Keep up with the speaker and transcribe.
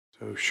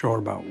So sure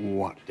about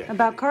what, Deputy?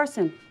 About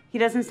Carson. He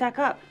doesn't stack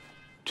up.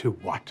 To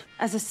what?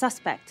 As a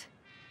suspect.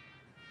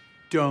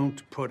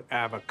 Don't put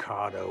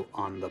avocado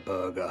on the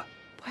burger.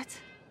 What?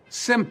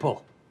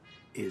 Simple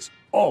is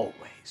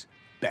always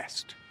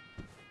best.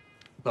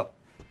 Look,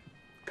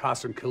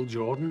 Carson killed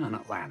Jordan in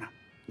Atlanta.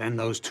 Then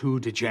those two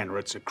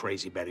degenerates at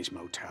Crazy Betty's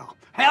motel.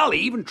 Hell, he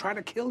even tried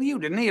to kill you,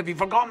 didn't he? Have you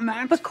forgotten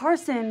that? But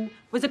Carson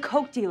was a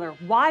coke dealer.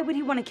 Why would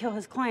he want to kill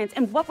his clients?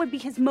 And what would be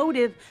his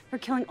motive for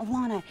killing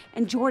Alana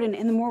and Jordan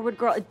and the Morwood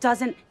girl? It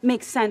doesn't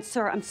make sense,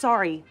 sir. I'm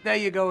sorry. There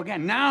you go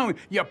again. Now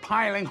you're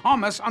piling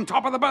hummus on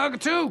top of the burger,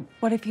 too.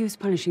 What if he was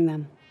punishing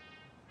them?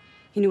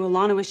 He knew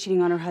Alana was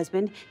cheating on her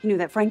husband. He knew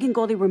that Frank and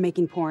Goldie were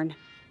making porn.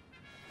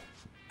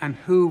 And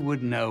who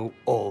would know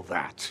all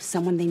that?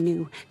 Someone they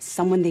knew.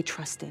 Someone they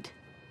trusted.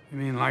 You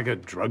mean like a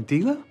drug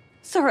dealer?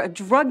 Sir, a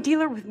drug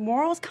dealer with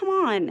morals? Come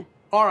on.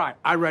 All right,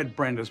 I read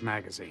Brenda's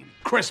magazine.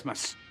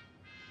 Christmas.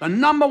 The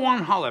 #1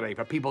 holiday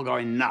for people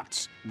going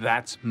nuts.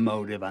 That's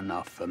motive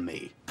enough for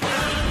me.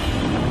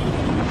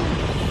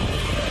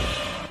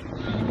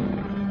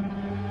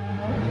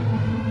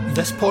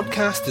 This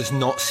podcast is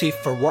not safe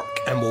for work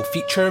and will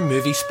feature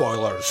movie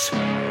spoilers.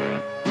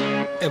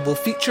 It will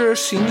feature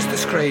scenes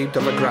described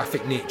of a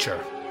graphic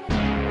nature.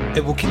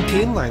 It will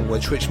contain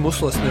language which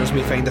most listeners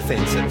may find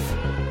offensive.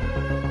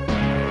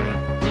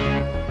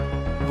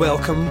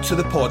 Welcome to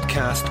the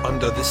podcast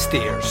Under the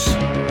Stairs.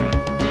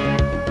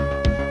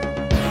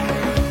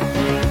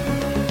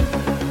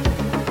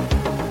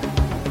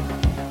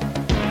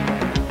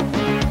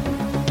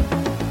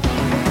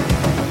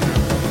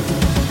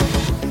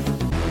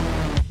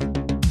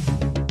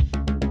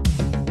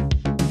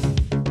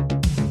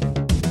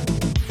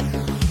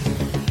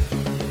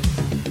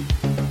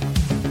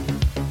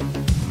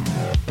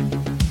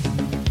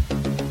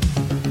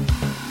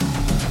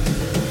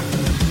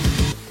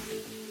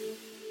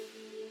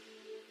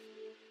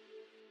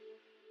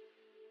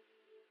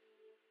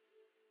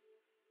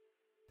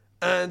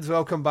 And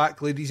welcome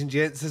back, ladies and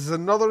gents. This is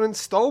another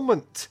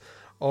instalment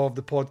of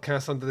the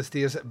podcast Under the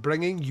Stairs,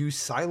 bringing you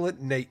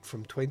Silent Night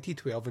from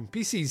 2012 in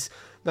pieces.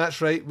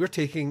 That's right, we're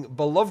taking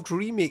beloved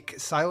remake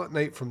Silent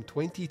Night from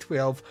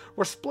 2012.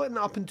 We're splitting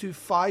it up into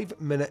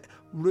 5-minute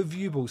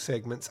reviewable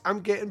segments.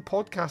 I'm getting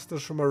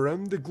podcasters from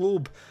around the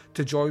globe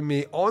to join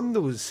me on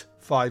those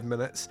 5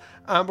 minutes,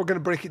 and we're going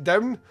to break it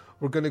down.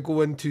 We're going to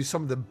go into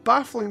some of the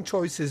baffling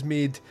choices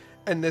made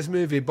in this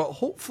movie, but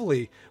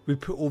hopefully we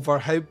put over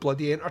how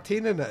bloody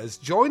entertaining it is.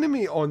 Joining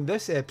me on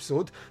this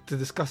episode to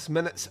discuss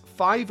minutes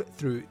 5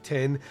 through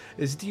 10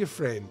 is dear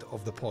friend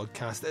of the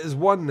podcast. It is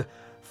one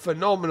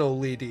phenomenal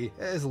lady.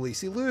 It is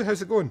Lacey Lou.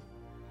 How's it going?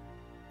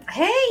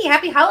 Hey,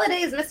 happy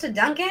holidays, Mr.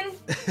 Duncan.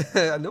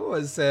 I know,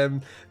 it's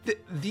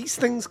these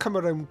things come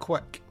around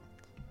quick.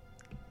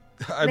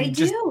 They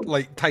just do.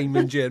 Like time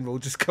in general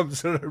just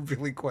comes around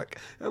really quick.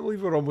 I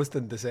believe we're almost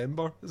in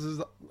December. This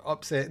is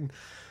upsetting.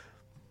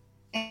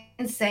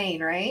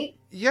 Insane, right?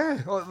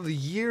 Yeah, the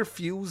year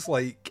feels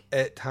like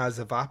it has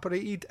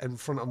evaporated in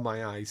front of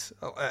my eyes.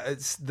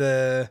 It's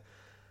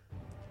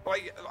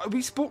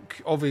we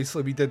spoke,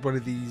 obviously we did one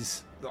of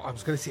these, I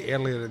was going to say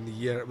earlier in the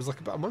year, it was like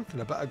about a month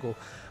and a bit ago,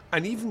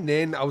 and even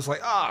then I was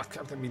like,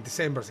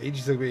 December's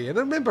ages away, and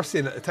I remember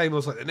saying at the time, I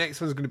was like, the next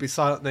one's going to be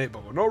Silent Night,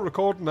 but we're not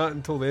recording that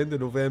until the end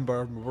of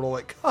November, and we're all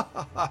like,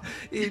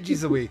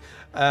 ages away,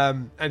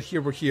 and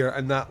here we're here,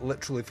 and that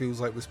literally feels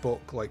like we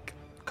spoke like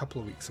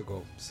couple of weeks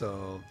ago.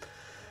 So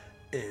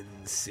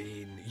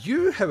insane.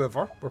 You,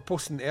 however, were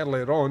posting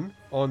earlier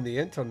on the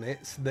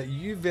internet that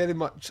you, very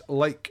much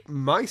like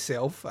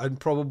myself and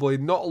probably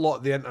not a lot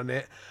of the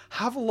internet,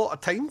 have a lot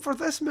of time for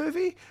this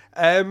movie.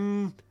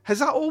 Has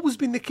that always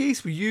been the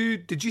case with you?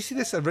 Did you see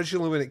this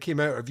originally when it came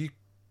out, or have you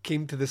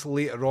came to this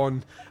later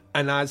on,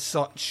 and as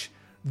such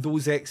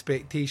those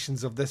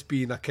expectations of this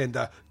being a kind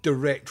of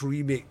direct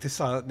remake to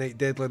Silent Night,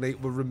 Deadly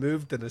Night were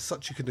removed, and as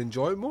such you could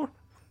enjoy it more?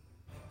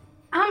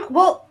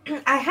 Well,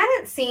 I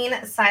hadn't seen I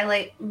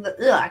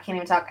can't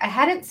even talk. I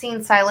hadn't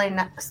seen Silent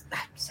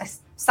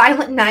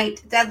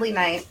Night, Deadly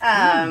Night,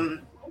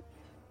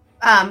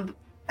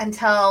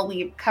 until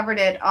we covered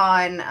it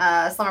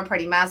on Slumber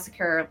Party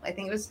Massacre. I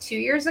think it was 2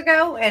 years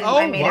ago, and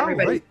I made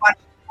everybody watch.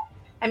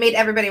 I made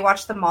everybody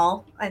watch them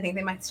all. I think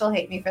they might still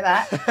hate me for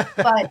that,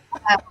 but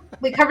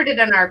we covered it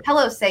on our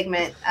Pillow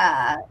segment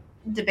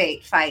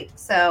debate fight.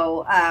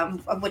 So,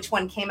 of which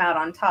one came out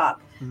on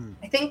top?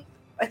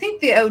 I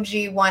think the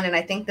OG won, and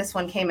I think this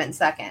one came in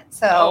second.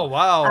 So, oh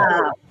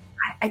wow!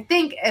 I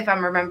think if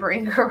I'm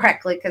remembering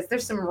correctly, because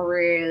there's some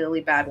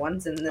really bad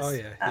ones in this. Oh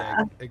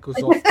yeah. It goes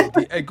off.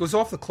 It goes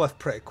off the cliff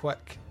pretty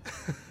quick.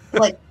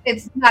 Like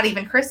it's not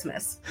even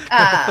Christmas.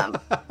 Oh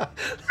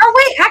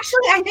wait,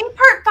 actually, I think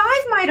Part 5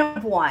 might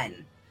have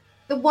won.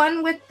 The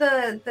one with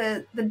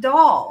the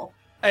doll.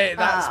 Hey,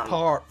 that's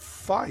Part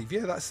 5.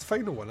 Yeah, that's the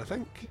final one. I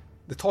think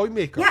the Toy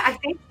Maker.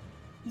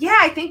 Yeah,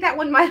 I think that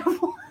one might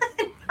have won.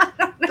 I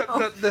don't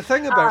know. The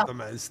thing about them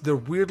is they're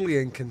weirdly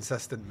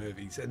inconsistent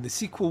movies, and the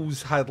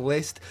sequels had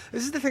less.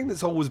 This is the thing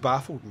that's always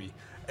baffled me: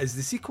 is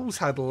the sequels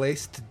had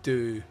less to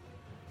do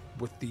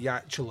with the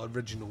actual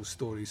original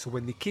story. So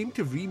when they came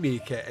to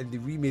remake it, and they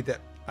remade it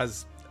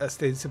as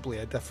ostensibly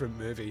a different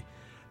movie,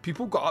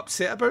 people got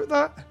upset about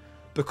that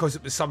because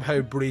it was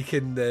somehow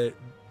breaking the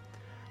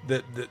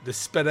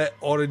spirit,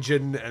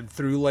 origin, and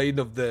through line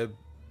of the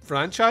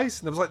franchise.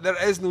 And I was like,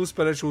 there is no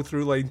spiritual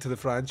through line to the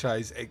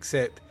franchise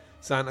except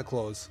Santa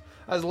Claus.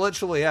 That's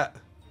literally it.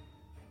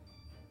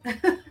 You know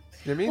what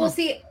I mean? Well,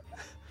 see,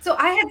 so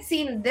I had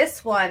seen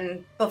this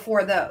one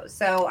before those.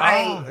 So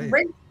I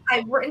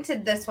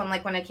rented this one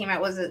like when it came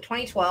out. Was it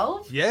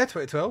 2012? Yeah,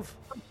 2012.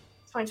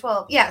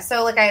 2012. Yeah,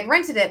 so like I had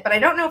rented it, but I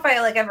don't know if I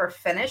like ever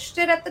finished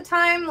it at the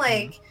time.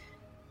 Like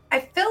I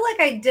feel like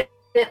I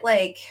didn't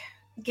like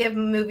give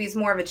movies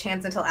more of a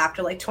chance until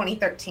after like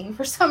 2013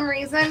 for some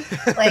reason.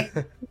 Like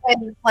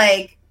when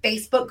like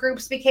Facebook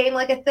groups became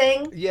like a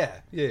thing.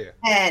 Yeah.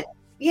 And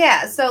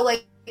yeah, so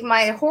like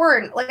my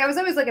horror, like I was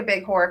always like a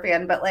big horror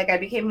fan, but like I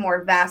became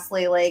more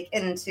vastly like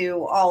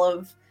into all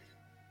of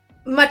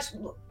much.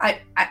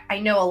 I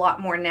know a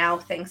lot more now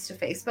thanks to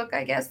Facebook.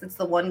 I guess that's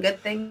the one good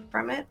thing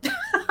from it.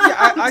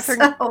 Yeah,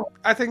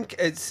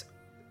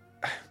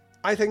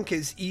 I think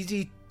it's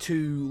easy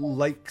to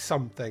like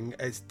something.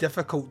 It's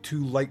difficult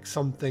to like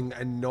something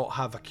and not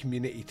have a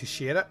community to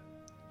share it.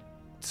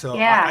 So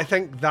yeah. I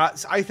think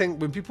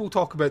when people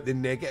talk about the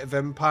negative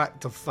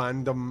impact of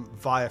fandom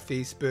via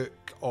Facebook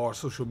or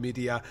social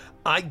media,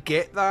 I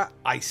get that,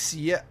 I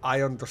see it,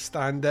 I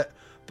understand it,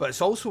 but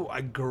it's also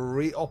a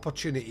great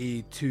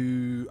opportunity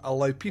to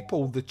allow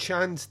people the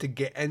chance to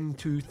get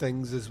into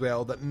things as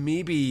well that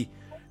maybe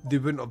they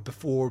wouldn't have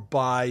before,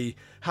 by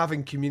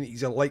having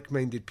communities of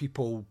like-minded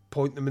people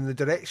point them in the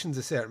directions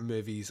of certain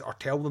movies or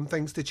tell them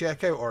things to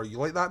check out, or you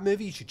like that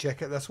movie, you should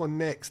check out this one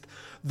next.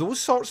 Those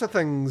sorts of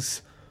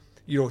things,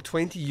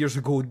 20 years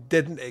ago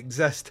didn't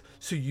exist,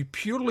 so you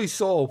purely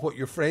saw what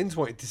your friends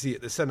wanted to see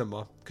at the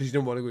cinema because you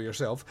didn't want to go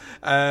yourself.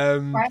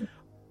 Right.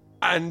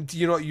 And,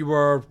 you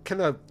were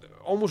kind of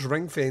almost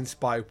ring-fenced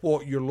by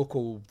what your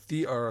local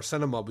theatre or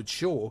cinema would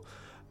show.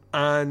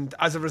 And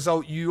as a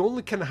result, you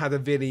only kind of had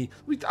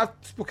I've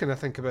spoken, I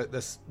think, about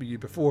this with you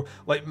before.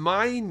 Like,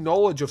 my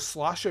knowledge of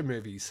slasher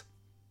movies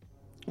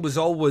was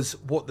always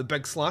what the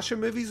big slasher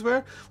movies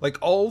were. Like,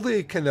 all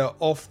the kind of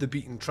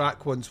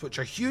off-the-beaten-track ones, which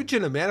are huge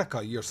in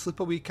America, your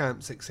sleepaway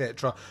camps,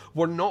 etc.,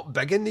 were not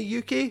big in the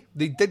UK.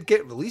 They did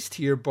get released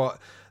here, but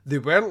they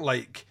weren't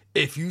like,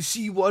 if you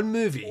see one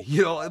movie,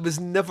 it was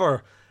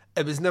never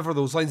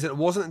those lines. And it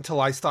wasn't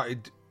until I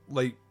started,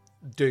 like,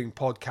 doing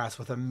podcasts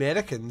with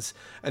Americans,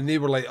 and they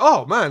were like,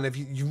 "Oh man, if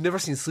you've never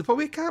seen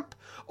Sleepaway Camp,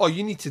 oh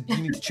you need to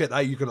check that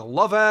out. You're gonna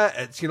love it."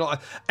 It's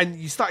and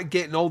you started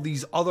getting all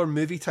these other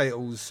movie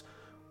titles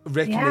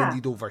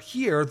recommended over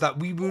here that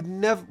we would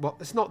never. Well,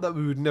 it's not that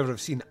we would never have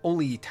seen.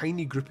 Only a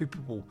tiny group of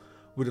people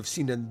would have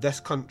seen in this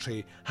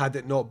country had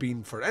it not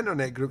been for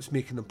internet groups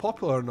making them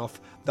popular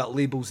enough that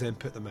labels then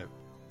put them out.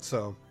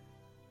 So,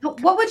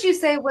 what would you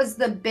say was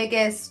the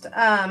biggest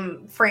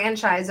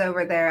franchise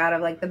over there out of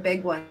like the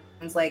big ones?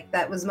 Like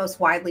that was most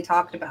widely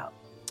talked about?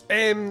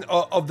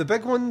 Of the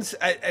big ones,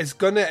 it's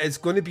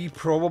gonna be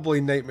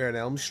probably Nightmare on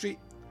Elm Street,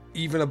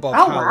 even above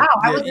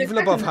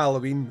above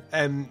Halloween.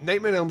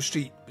 Nightmare on Elm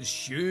Street is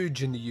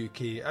huge in the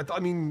UK. I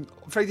mean,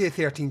 Friday the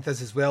 13th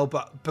is as well,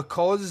 but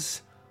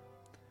because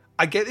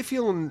I get the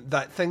feeling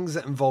that things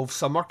that involve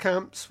summer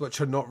camps,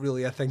 which are not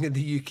really a thing in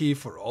the UK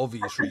for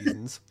obvious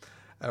reasons.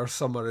 Our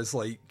summer is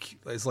like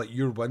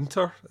your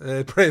winter,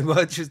 pretty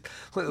much. It's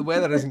like the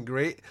weather isn't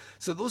great,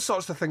 so those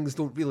sorts of things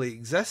don't really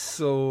exist.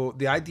 So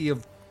the idea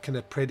of kind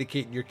of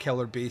predicating your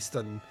killer based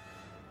on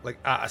like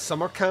at a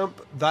summer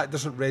camp, that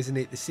doesn't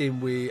resonate the same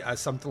way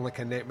as something like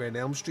a Nightmare on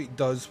Elm Street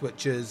does,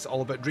 which is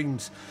all about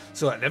dreams.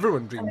 So and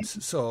everyone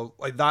dreams. So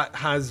like that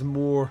has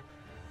more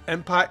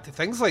impact.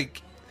 Things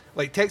like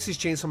Texas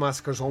Chainsaw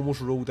Massacre is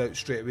almost rolled out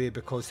straight away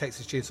because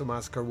Texas Chainsaw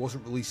Massacre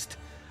wasn't released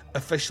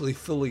officially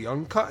fully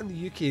uncut in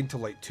the UK until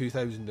like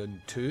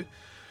 2002.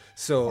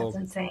 So that's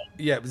insane.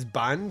 Yeah, it was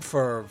banned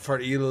for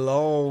a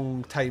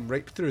long time,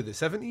 right through the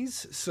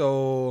 70s.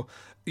 So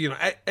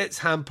it's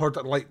hampered.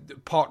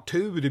 Like part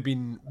 2 would have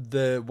been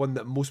the one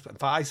that most. In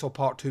fact, I saw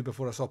part 2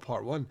 before I saw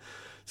part 1.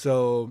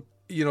 So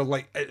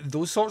like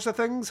those sorts of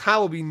things.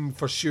 Halloween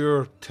for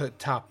sure to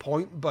a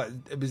point, but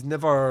it was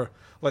never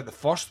like the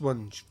first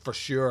one for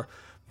sure.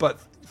 But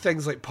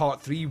things like part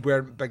 3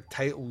 weren't big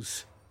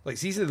titles. Like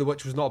Season of the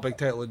Witch was not a big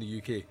title in the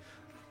UK.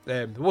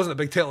 It wasn't a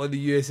big title in the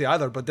USA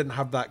either, but didn't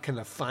have that kind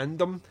of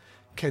fandom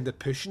kind of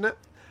pushing it.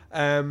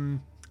 And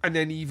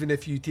then even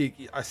if you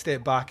take a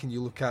step back and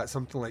you look at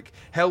something like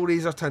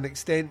Hellraiser to an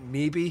extent,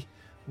 maybe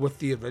with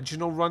the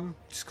original run,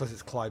 just because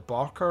it's Clive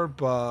Barker.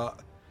 But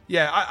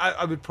yeah,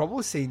 I would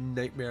probably say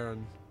Nightmare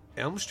on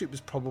Elm Street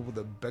was probably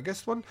the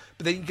biggest one.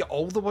 But then you get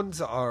all the ones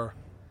that are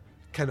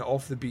kind of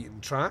off the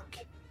beaten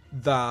track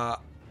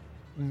that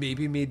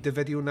maybe made the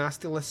video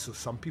nasty list, so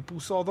some people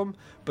saw them,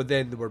 but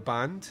then they were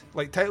banned.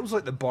 Like titles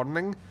like The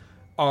Burning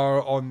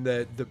are on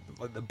the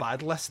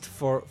bad list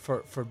for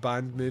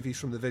banned movies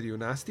from the Video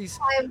Nasties.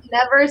 I've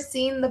never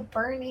seen The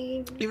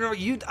Burning. You know,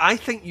 I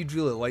think you'd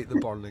really like The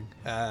Burning.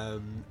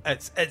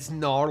 It's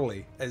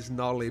gnarly,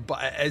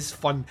 but it is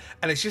fun,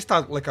 and it's just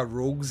like a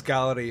rogues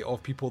gallery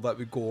of people that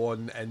would go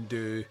on and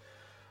do.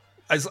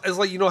 It's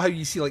like, you know how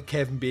you see like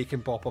Kevin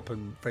Bacon pop up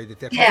in Friday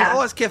the 13th? Yeah.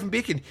 Oh, it's Kevin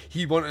Bacon.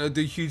 He wanted to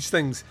do huge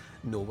things.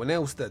 No one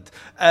else did.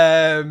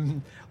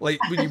 Like,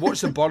 when you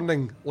watch The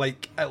Burning,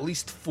 like, at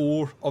least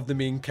 4 of the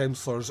main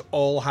counsellors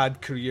all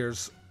had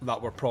careers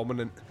that were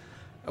prominent,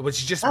 which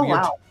is just weird.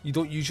 Wow. You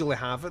don't usually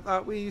have it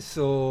that way.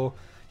 So,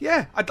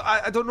 yeah,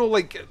 I don't know.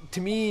 Like,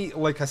 to me,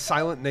 like, A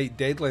Silent Night,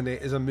 Deadly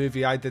Night is a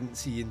movie I didn't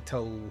see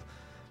until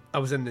I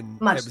was in the...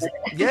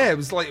 It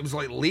was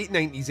like late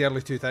 90s,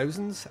 early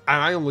 2000s.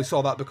 And I only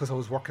saw that because I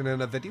was working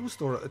in a video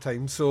store at the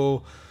time.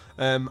 So...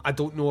 I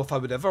don't know if I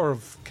would ever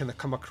have kind of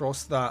come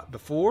across that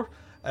before.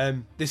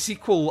 The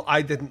sequel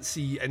I didn't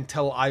see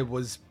until I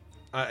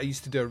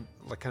used to do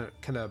like a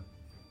kind of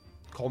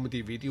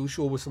comedy radio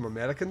show with some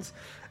Americans,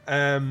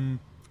 and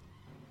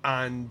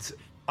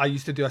I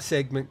used to do a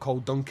segment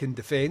called Duncan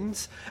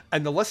Defends,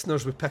 and the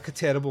listeners would pick a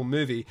terrible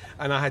movie,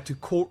 and I had to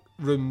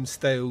courtroom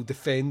style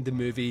defend the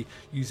movie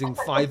using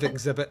 5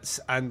 exhibits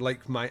and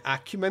like my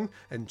acumen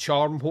and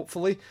charm,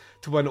 hopefully,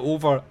 to win it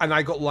over. And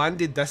I got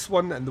landed this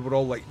one, and they were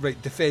all like,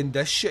 right, defend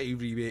this shitty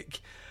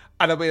remake.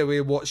 And I went away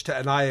and watched it,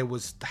 and I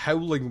was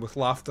howling with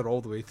laughter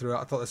all the way through it.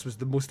 I thought this was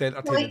the most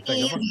entertaining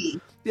thing ever.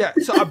 Yeah,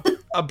 so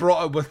I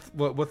brought it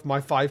with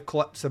my 5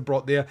 clips I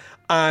brought there,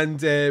 and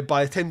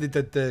by the time they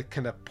did the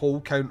kind of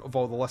poll count of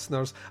all the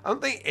listeners, I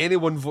don't think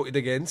anyone voted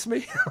against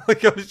me.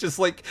 Like, I was just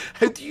like,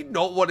 how do you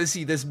not want to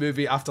see this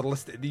movie after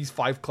listening to these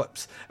 5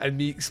 clips and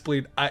me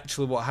explain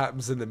actually what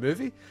happens in the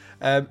movie?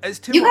 It's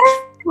too much. You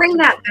gotta bring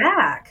that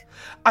back.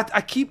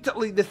 I keep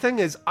like, the thing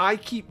is, I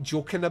keep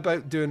joking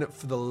about doing it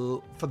for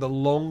the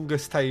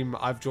longest time.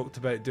 I've joked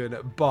about doing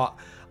it, but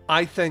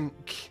I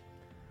think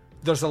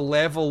there's a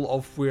level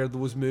of where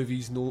those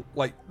movies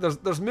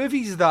there's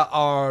movies that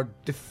are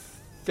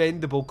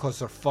defendable because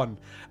they're fun,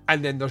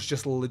 and then there's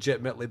just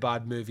legitimately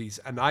bad movies,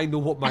 and I know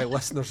what my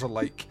listeners are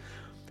like.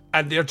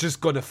 And they're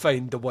just going to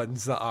find the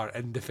ones that are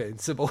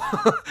indefensible.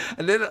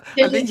 and then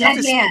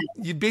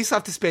you basically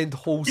have to spend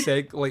whole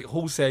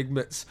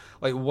segments,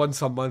 like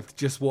once a month,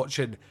 just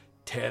watching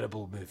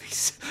terrible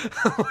movies.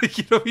 Like,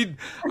 you know what I mean?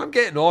 I'm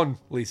getting on,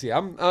 Lacey.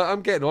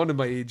 I'm getting on in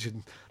my age,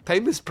 and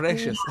time is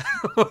precious.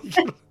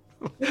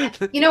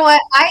 You know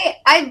what?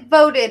 I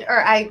voted,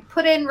 or I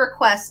put in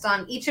requests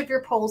on each of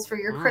your polls for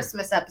your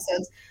Christmas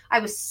episodes. I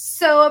was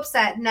so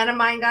upset none of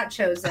mine got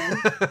chosen.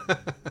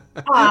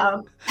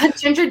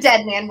 Ginger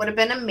Dead Man would have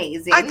been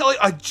amazing.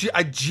 I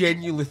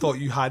genuinely thought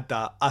you had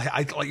that.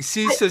 I like,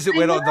 see, as it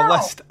went on the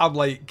list, I'm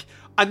like,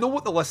 I know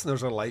what the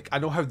listeners are like. I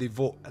know how they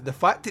vote. The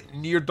fact that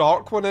Near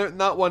Dark went out in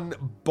that one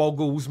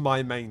boggles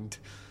my mind.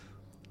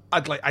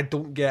 I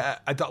don't get it.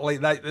 I don't like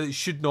that. It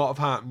should not have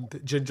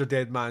happened. Ginger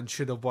Dead Man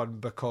should have won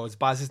because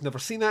Baz has never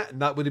seen it,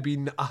 and that would have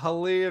been a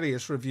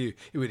hilarious review.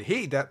 He would have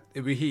hated it.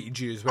 He would have hated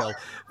you as well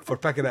for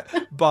picking it,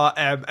 but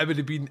it would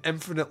have been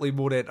infinitely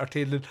more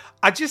entertaining.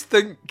 I just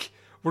think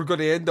we're going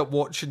to end up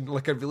watching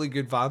like a really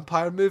good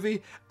vampire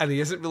movie, and he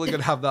isn't really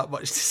going to have that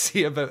much to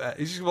say about it.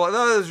 He's just like,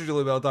 "Oh, this is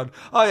really well done.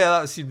 Oh yeah,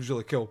 that seems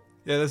really cool.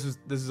 Yeah, this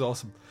is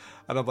awesome."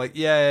 And I'm like,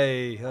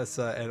 "Yay, that's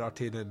an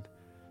entertaining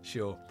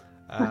show."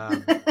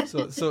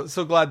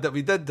 So glad that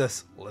we did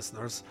this,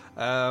 listeners.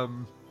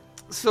 You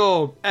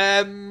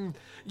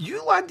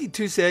landed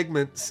 2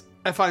 segments,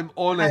 if I'm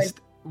honest,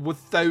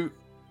 without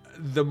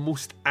the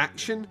most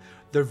action.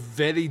 They're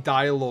very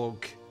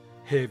dialogue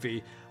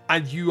heavy,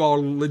 and you are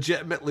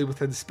legitimately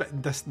within spitting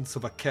distance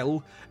of a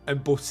kill in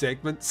both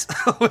segments,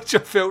 which I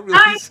felt really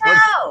I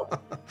know.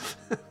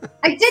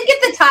 I did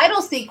get the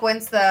title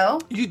sequence though.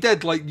 You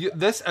did, like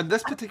this, and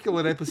this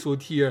particular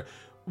episode here.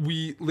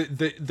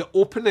 The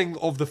opening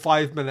of the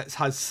 5 minutes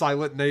has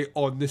Silent Night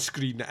on the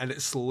screen, and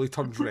it slowly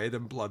turns red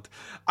in blood.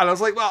 And I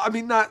was like, well,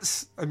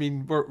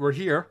 we're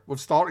here, we've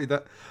started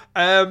it.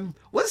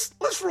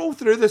 Let's roll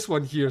through this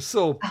one here.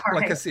 So,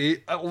 I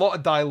say, a lot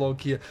of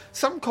dialogue here.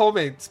 Some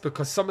comments,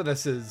 because some of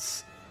this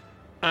is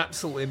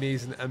absolutely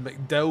amazing, and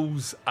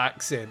McDowell's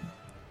accent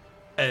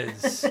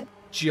is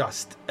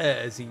just,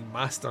 it is a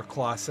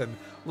masterclass. And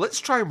let's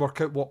try and work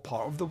out what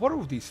part of the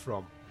world he's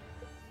from.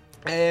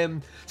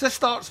 So it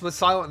starts with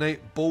Silent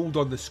Night bold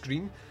on the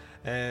screen.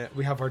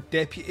 We have our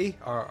deputy,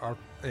 our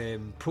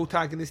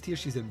protagonist here.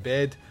 She's in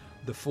bed.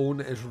 The phone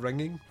is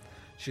ringing.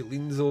 She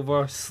leans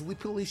over.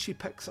 Sleepily, she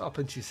picks it up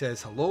and she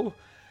says hello.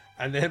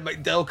 And then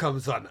McDowell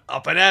comes on.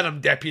 Up and at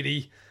him,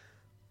 deputy.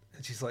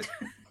 And she's like,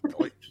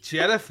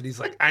 Sheriff? And he's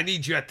like, I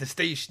need you at the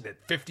station at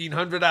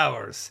 1500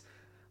 hours.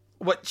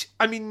 Which,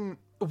 I mean,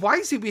 why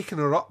is he waking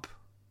her up?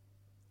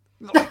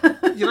 You know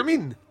what I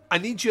mean? I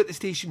need you at the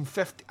station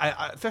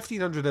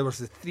 1500 hours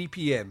at 3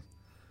 p.m.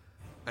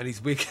 And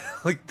he's waking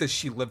like, does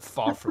she live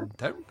far from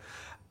town?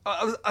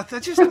 I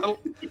just, you know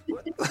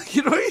what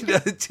I mean?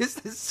 It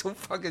just is so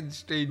fucking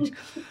strange.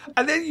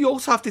 And then you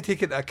also have to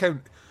take into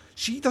account,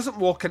 She doesn't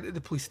walk into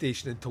the police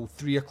station until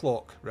 3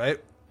 o'clock, right?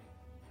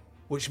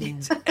 Which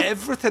means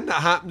everything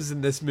that happens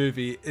in this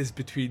movie is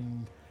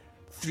between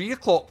 3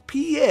 o'clock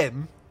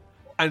p.m.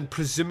 and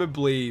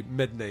presumably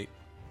midnight.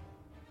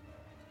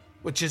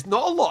 Which is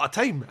not a lot of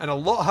time, and a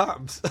lot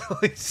happens.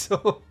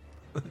 So,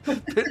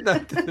 putting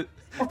that to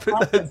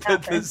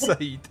the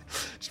side,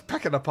 she's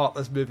picking apart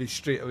this movie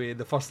straight away in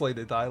the first line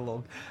of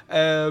dialogue.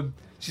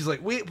 She's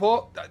like, wait,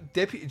 what?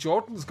 Deputy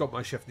Jordan's got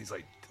my shift. And he's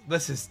like,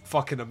 this is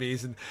fucking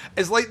amazing.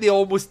 It's like they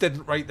almost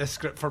didn't write this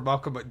script for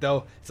Malcolm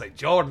McDowell. It's like,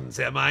 Jordan's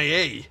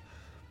MIA.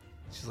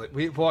 She's like,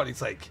 wait, what? And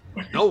he's like,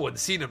 no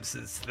one's seen him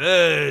since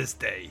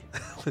Thursday.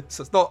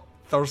 So it's not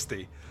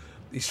Thursday.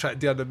 He's trying to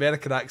do an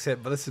American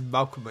accent, but this is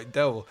Malcolm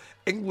McDowell.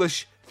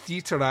 English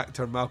theatre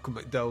actor Malcolm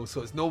McDowell,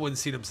 so it's no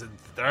one's seen him since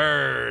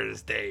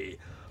Thursday.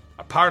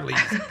 Apparently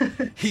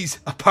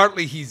he's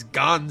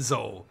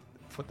gonzo.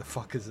 What the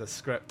fuck is this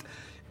script?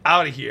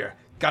 Out of here.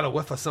 Got a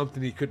whiff of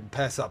something he couldn't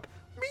pass up.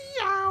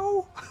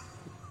 Meow.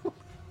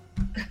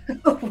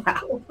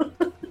 Wow.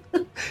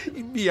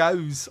 He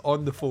meows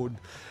on the phone.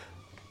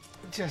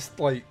 Just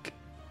like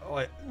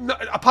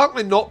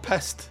apparently not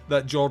pissed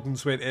that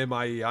Jordan's went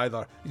MIA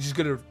either. He's just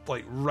gonna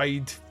like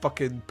ride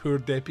fucking poor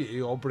Deputy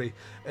Aubrey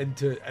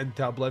into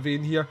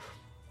oblivion here.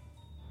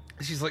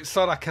 She's like,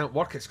 sir, I can't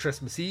work, it's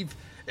Christmas Eve.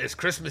 It's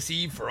Christmas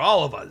Eve for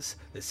all of us.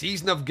 The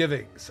season of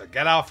giving, so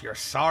get off your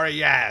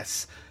sorry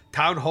ass.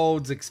 Town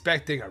Hall's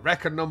expecting a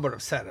record number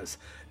of sinners.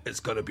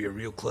 It's gonna be a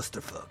real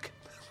clusterfuck.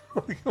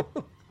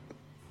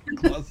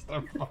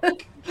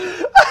 Clusterfuck.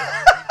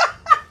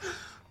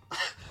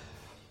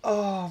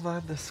 Oh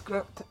man, the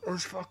script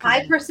is fucking.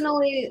 I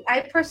personally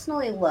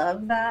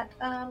love that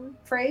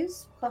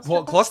phrase. Clusterfuck.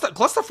 Well,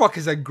 clusterfuck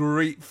is a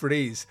great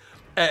phrase.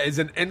 It is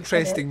an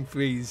interesting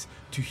phrase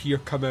to hear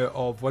come out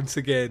of, once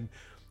again,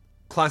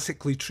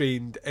 classically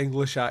trained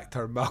English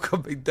actor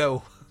Malcolm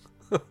McDowell.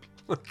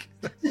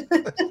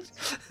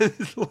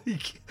 It's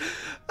like,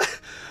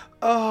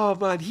 oh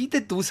man, he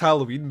did those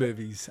Halloween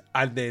movies,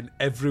 and then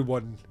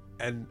everyone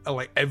and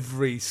like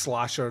every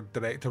slasher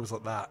director was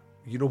like that.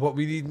 You know what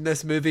we need in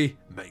this movie?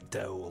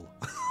 McDowell.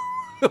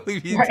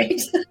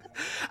 Right. And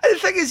the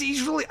thing is,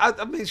 he's really,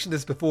 I mentioned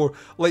this before,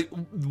 like,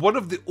 one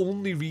of the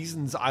only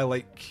reasons I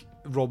like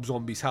Rob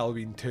Zombie's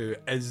Halloween 2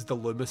 is the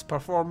Loomis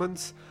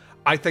performance.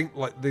 I think,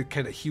 like, the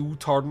kind of heel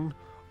turn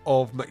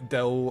of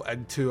McDowell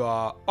into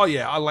I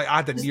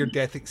had a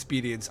near-death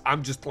experience.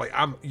 I'm just like,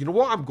 you know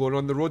what? I'm going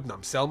on the road and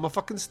I'm selling my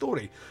fucking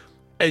story.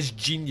 Is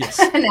genius.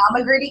 Now I'm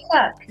a greedy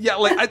cuck. Yeah,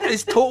 like,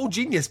 it's total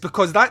genius,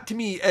 because that to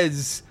me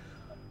is...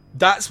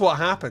 That's what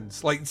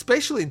happens. Like,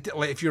 especially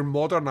if you're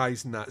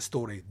modernizing that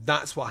story,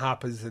 that's what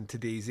happens in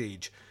today's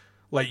age.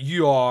 Like,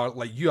 you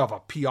have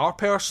a PR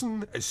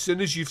person. As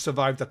soon as you've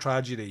survived a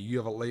tragedy,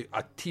 you have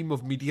a team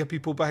of media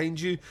people behind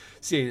you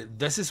saying,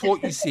 this is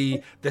what you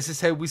see, this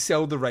is how we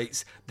sell the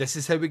rights, this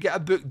is how we get a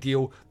book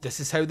deal, this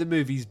is how the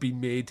movie's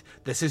been made,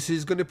 this is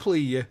who's going to play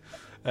you.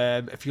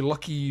 If you're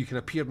lucky, you can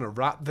appear in a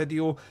rap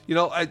video. You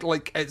know, it's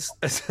like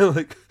that's how,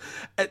 like,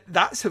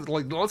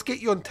 let's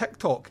get you on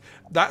TikTok.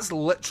 That's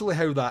literally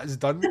how that is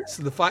done.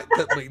 So the fact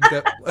that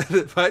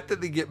the fact that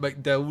they get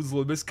McDowell's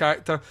Loomis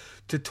character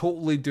to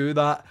totally do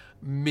that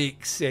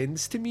makes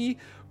sense to me.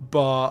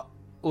 But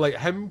like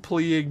him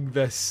playing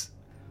this,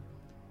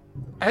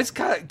 his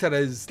character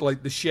is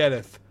like the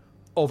sheriff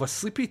of a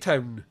sleepy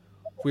town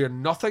where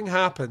nothing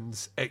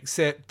happens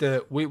except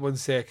that, wait 1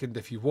 second,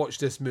 if you watch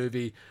this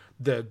movie,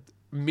 the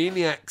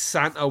maniac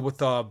Santa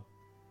with a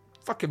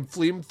fucking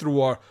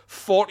flamethrower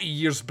 40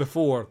 years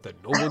before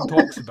that no one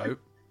talks about.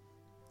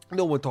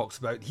 No one talks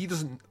about. He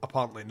doesn't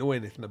apparently know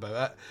anything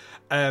about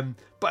it.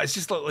 But it's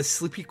just like a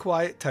sleepy,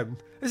 quiet town.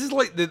 This is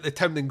like the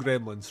town in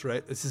Gremlins,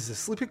 right? This is a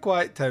sleepy,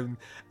 quiet town,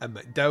 and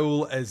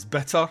McDowell is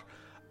bitter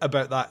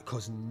about that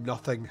because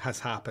nothing has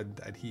happened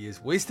and he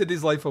has wasted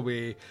his life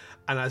away,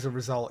 and as a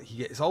result he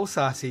gets all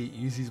sassy,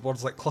 uses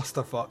words like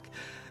clusterfuck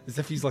as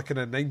if he's like in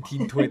a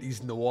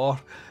 1920s noir,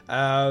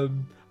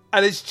 and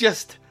it's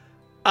just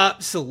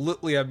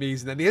absolutely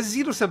amazing, and he has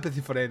zero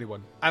sympathy for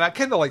anyone, and I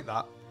kind of like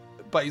that.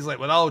 But he's like,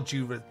 with all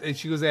due, and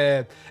she goes,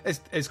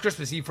 it's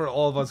Christmas Eve for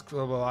all of us,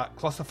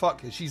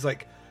 clusterfuck, and she's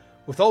like,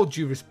 with all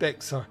due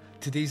respect, sir,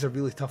 today's a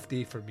really tough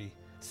day for me.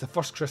 It's the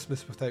first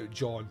Christmas without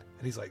John.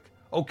 And he's like,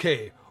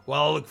 okay,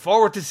 well, I look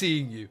forward to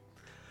seeing you.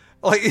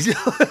 Like, he just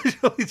hangs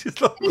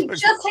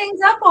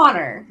up on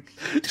her.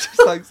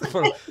 Just hangs up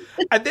on her.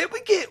 And then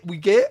we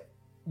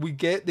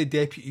get the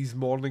deputy's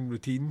morning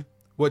routine,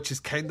 which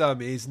is kind of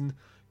amazing,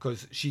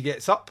 because she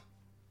gets up,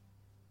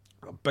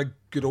 a big,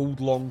 good old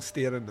long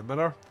stare in the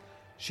mirror.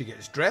 She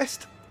gets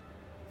dressed,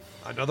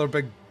 another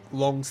big,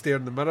 long stare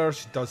in the mirror.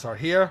 She does her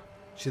hair.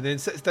 She then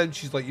sits down.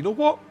 She's like, you know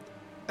what?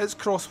 It's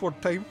crossword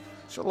time.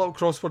 She's got a little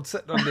crossword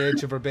sitting on the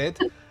edge of her bed.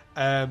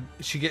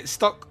 She gets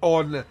stuck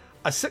on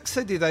a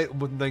 6-sided item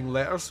with 9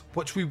 letters,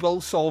 which we will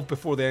solve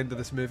before the end of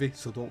this movie,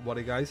 so don't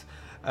worry, guys.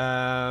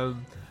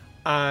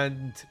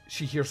 And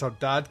she hears her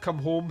dad come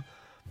home.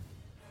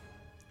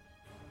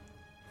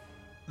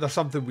 there's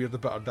something weird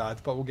about our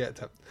dad, but we'll get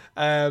to it.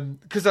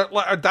 Because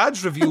our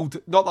dad's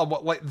revealed, not that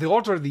what, like the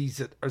order of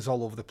these is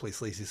all over the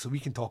place, Lacey, so we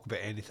can talk about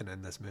anything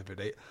in this movie,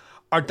 right?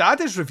 Our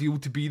dad is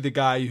revealed to be the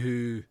guy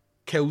who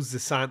kills the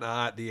Santa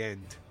at the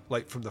end,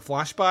 like from the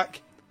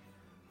flashback.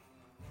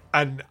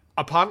 And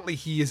apparently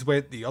he has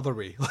went the other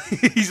way.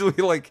 he's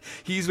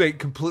went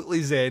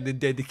completely zen and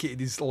dedicated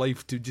his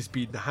life to just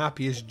being the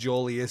happiest,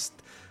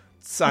 jolliest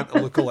Santa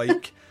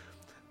lookalike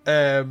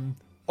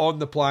on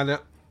the planet.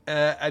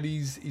 And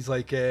he's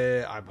like,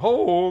 I'm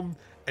home.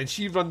 And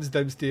she runs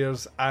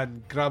downstairs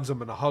and grabs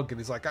him in a hug. And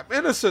he's like, I'm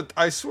innocent.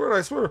 I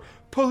swear.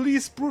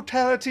 Police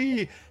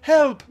brutality.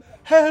 Help.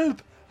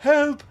 And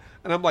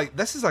I'm like,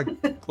 this is a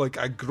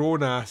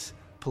grown-ass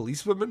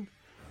policewoman.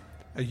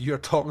 And you're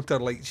talking to her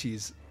like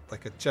she's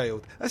like a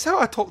child. That's how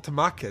I talk to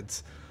my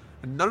kids.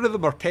 And none of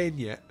them are 10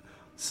 yet.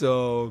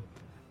 So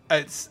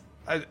it's...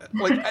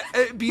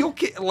 it'd be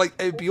okay.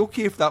 It'd be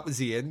okay if that was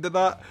the end of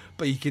that,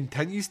 but he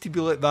continues to be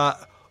like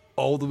that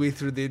all the way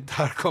through the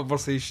entire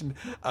conversation.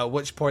 At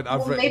which point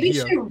I've written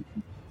here.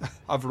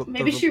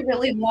 Maybe she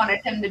really wanted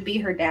him to be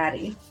her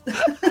daddy.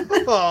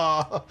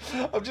 Oh,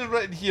 I've just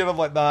written here. I'm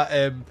like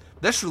that.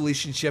 This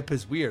relationship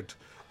is weird.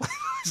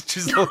 It's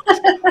just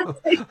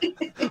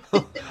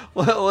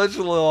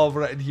literally all I've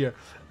written here.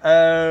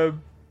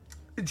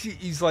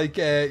 She's like,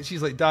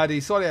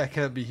 Daddy, sorry I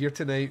can't be here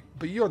tonight,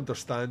 but you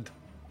understand.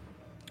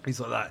 He's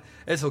like that.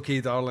 It's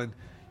okay, darling.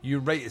 You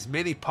write as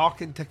many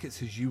parking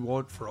tickets as you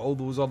want for all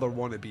those other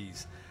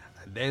wannabes,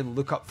 and then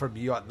look up for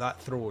me at that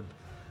throne.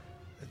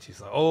 And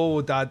she's like,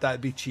 oh, Dad, that'd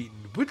be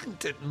cheating.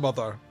 Wouldn't it,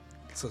 Mother?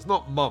 So it's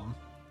not Mum.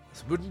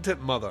 It's wouldn't it,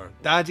 Mother?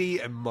 Daddy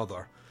and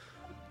Mother.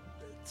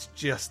 It's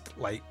just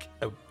like,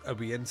 are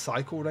we in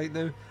cycle right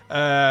now?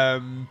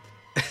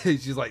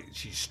 She's like,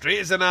 she's straight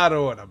as an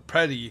arrow, and I'm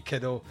proud of you,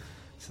 kiddo.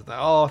 So like,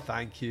 oh,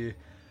 thank you.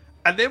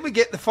 And then we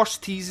get the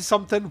first tease of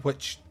something,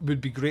 which would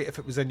be great if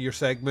it was in your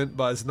segment,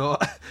 but it's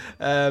not.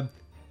 The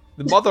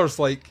mother's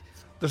like,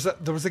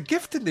 there was a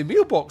gift in the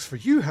mailbox for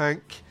you,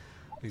 Hank.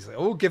 And he's like,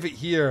 oh, give it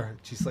here. And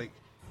she's like,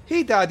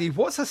 hey, Daddy,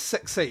 what's a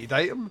 6-sided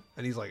item?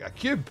 And he's like, a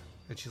cube.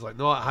 And she's like,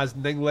 no, it has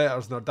 9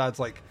 letters. And her dad's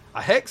like,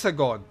 a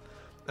hexagon.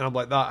 And I'm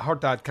like, that, her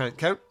dad can't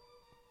count.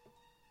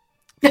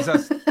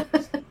 Because that's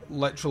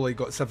literally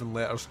got 7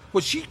 letters.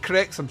 Well, she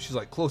corrects him. She's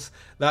like, close,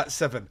 that's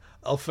 7.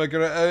 I'll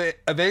figure it out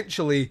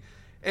eventually.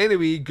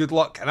 Anyway, good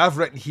luck. And I've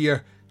written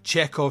here,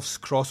 Chekhov's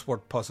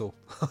crossword puzzle.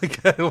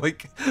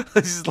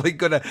 This is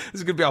gonna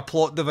be a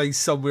plot device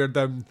somewhere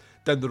down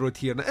the road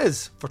here, and it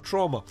is for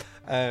trauma.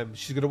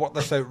 She's gonna work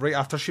this out right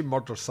after she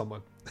murders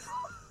someone.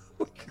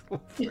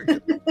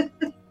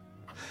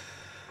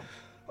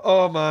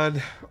 Oh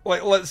man,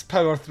 let's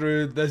power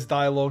through this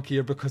dialogue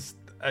here because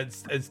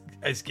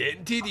it's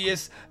getting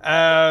tedious.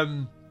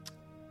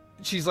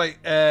 She's like,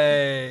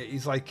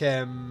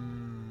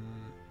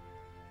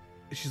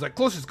 she's like,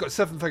 close, it's got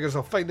 7 figures,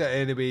 I'll find it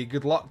anyway,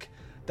 good luck.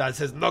 Dad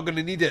says, not going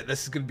to need it,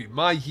 this is going to be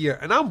my year.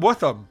 And I'm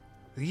with him.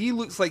 He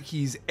looks like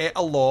he's ate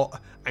a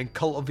lot and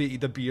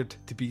cultivated a beard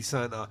to be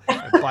Santa.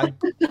 And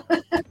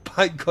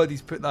by God,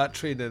 he's put that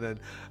training in.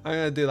 I'm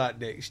going to do that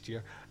next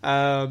year.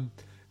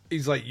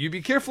 He's like, you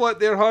be careful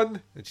out there,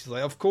 hon. And she's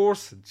like, of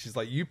course. And she's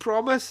like, you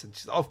promise? And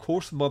she's like, of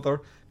course,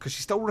 Mother. Because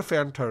she's still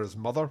referring to her as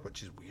Mother,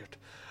 which is weird.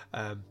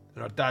 And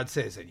her dad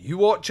says, and you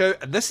watch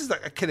out. And this is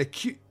like a kind of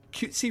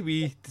cutesy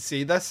way to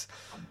say this,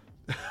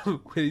 where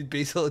he's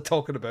basically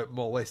talking about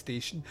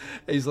molestation.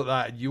 He's like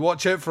that, and you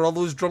watch out for all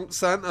those drunk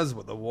Santas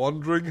with the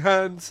wandering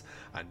hands,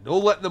 and no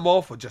letting them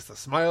off with just a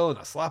smile and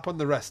a slap on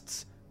the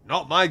wrists.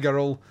 Not my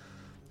girl.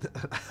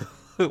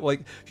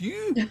 Like, if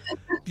you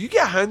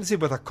get handsy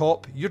with a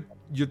cop, you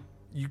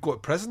go to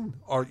prison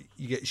or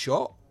you get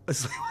shot.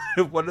 It's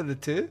like one of the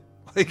two.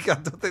 Like, I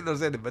don't think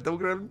there's any middle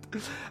ground.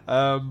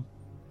 I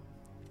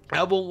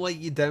won't let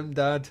you down,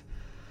 Dad.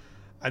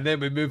 And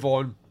then we move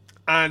on.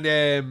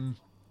 And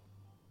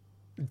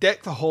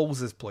Deck the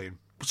Halls is playing,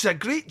 which is a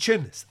great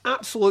tune. It's an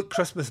absolute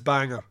Christmas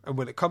banger. And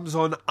when it comes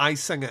on, I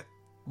sing it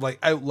like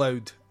out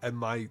loud, and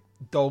my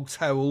dogs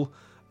howl,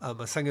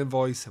 my singing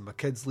voice, and my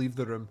kids leave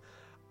the room.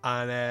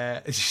 And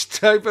it's just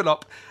driving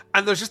up,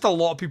 and there's just a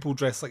lot of people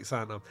dressed like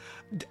Santa.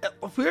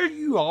 Where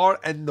you are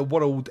in the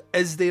world,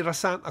 is there a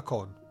Santa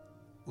Con,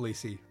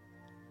 Lacey?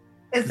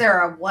 Is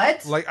there a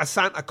what? Like a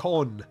Santa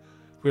Con,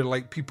 where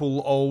like people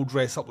all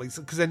dress up like,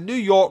 because in New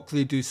York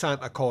they do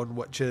Santa Con,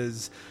 which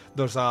is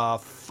there's a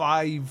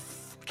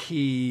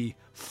 5K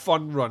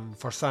fun run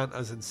for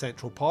Santas in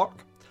Central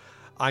Park.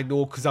 I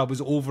know because I was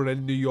over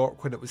in New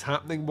York when it was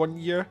happening one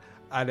year,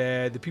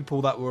 and the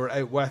people that were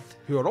out with,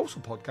 who are also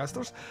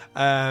podcasters,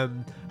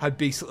 had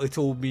basically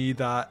told me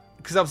that,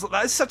 because I was like,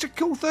 that is such a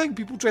cool thing.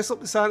 People dress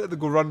up as Santa, they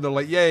go run, they're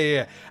like,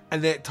 yeah.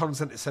 And then it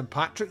turns into St.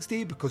 Patrick's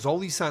Day, because all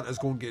these Santas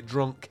go and get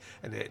drunk,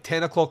 and then at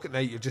 10 o'clock at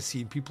night, you're just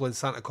seeing people in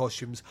Santa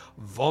costumes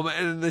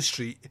vomiting in the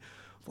street,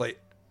 like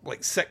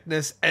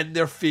sickness in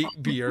their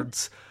fake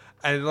beards,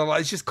 and they're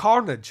like, it's just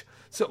carnage.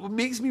 So it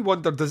makes me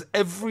wonder, does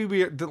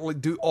everywhere,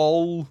 do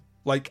all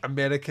like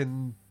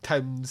American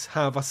towns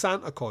have a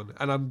SantaCon,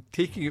 and I'm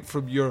taking it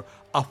from your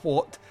a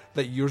what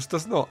that yours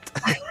does not.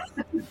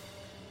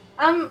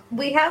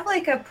 We have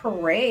like a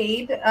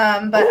parade,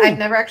 but I've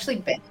never actually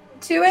been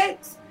to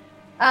it.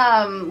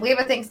 We have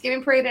a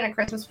Thanksgiving parade and a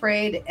Christmas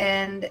parade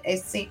and a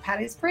St.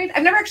 Patty's parade.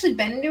 I've never actually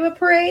been to a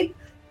parade.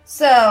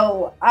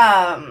 So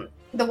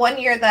the one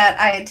year that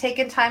I had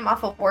taken time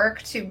off of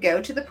work to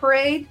go to the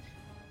parade,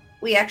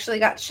 we actually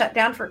got shut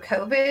down for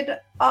COVID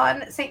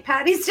on St.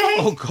 Patty's Day.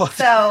 Oh, God.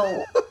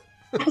 So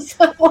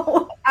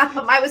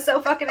I was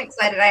so fucking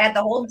excited. I had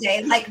the whole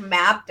day like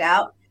mapped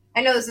out.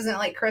 I know this isn't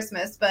like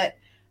Christmas, but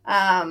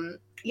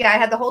yeah, I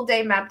had the whole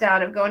day mapped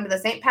out of going to the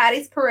St.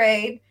 Patty's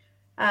parade.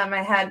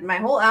 I had my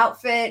whole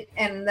outfit,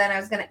 and then I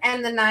was going to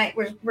end the night.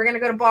 We're going to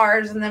go to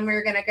bars, and then we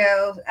were going to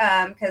go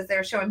because they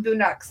were showing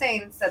Boondock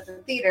Saints at the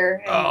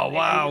theater. And oh,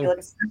 wow.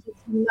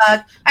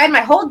 I had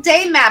my whole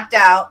day mapped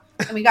out,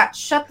 and we got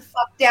shut the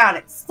fuck down.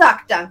 It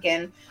sucked,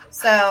 Duncan.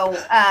 So,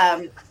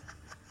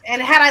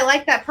 and had I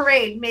liked that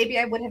parade, maybe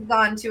I would have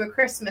gone to a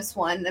Christmas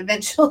one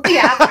eventually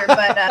after.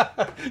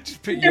 But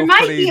there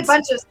might be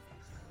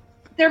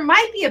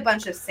a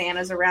bunch of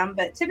Santas around,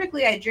 but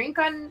typically I drink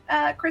on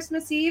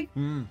Christmas Eve.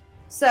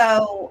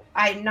 So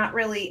I'm not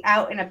really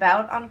out and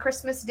about on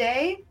Christmas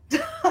Day.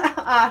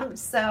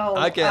 So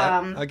I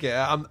get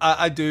it.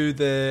 I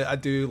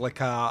do like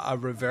a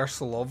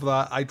reversal of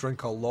that. I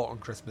drink a lot on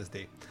Christmas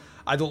Day.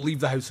 I don't leave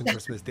the house on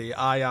Christmas Day.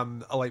 I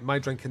am like, my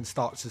drinking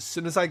starts as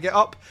soon as I get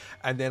up,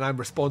 and then I'm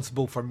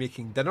responsible for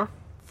making dinner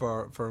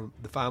for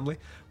the family,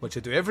 which I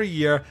do every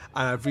year.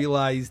 And I've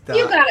realised that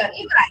you got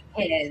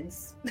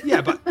kids.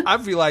 Yeah, but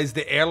I've realised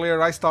the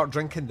earlier I start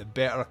drinking, the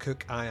better a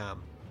cook I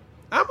am.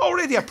 I'm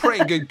already a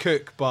pretty good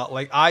cook, but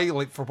like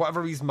for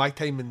whatever reason, my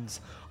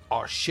timings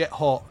are shit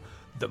hot.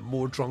 The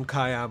more drunk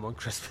I am on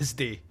Christmas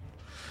Day.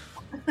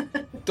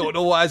 Don't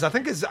know what it is. I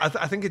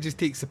think it just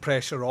takes the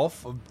pressure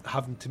off of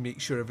having to make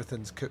sure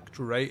everything's cooked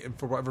right. And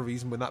for whatever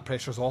reason, when that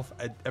pressure's off,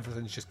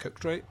 everything's just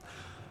cooked right.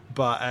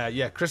 But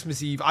yeah,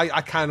 Christmas Eve,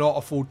 I cannot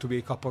afford to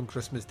wake up on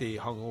Christmas Day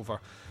hungover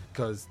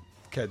because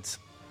kids.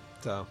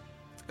 So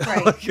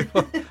right. You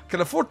know,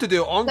 can afford to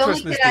do it on the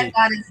Christmas Day.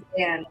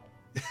 Day.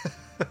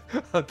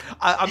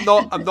 I'm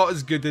not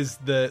as good as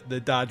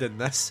the dad in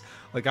this.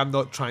 Like, I'm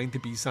not trying to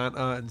be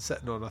Santa and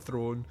sitting on a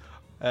throne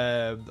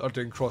or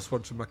doing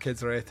crosswords with my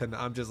kids or anything.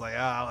 I'm just like,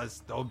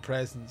 let's open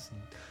presents. And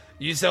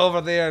you sit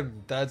over there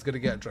and Dad's going to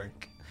get a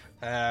drink.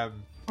 And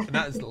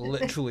that is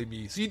literally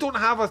me. So you don't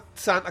have a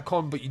Santa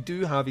con, but you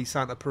do have a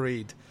Santa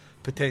parade,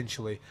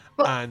 potentially.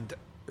 A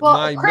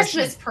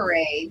Christmas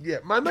parade. Yeah,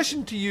 my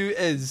mission to you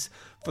is,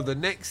 for the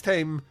next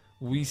time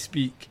we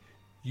speak,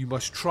 you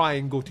must try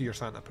and go to your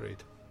Santa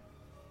parade.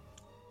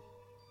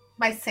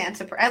 My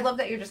Santa parade. I love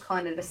that you're just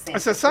calling it a Santa.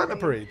 It's a Santa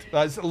parade.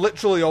 That's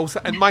literally all.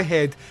 In my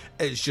head,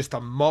 it's just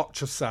a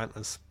march of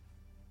Santas.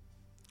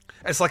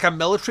 It's like a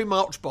military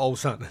march, but all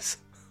Santas.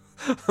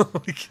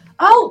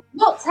 Oh,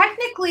 well,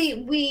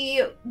 technically,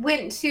 we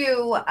went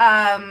to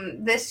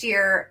this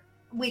year.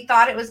 We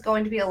thought it was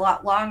going to be a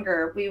lot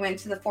longer. We went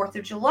to the 4th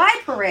of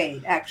July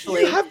parade,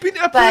 actually. You have been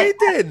to a parade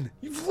then?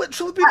 You've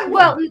literally been to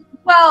one.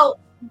 Well,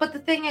 but the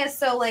thing is,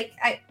 so, like,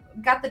 I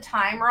got the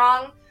time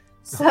wrong.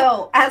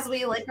 So as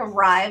we like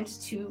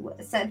arrived to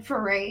said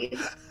parade,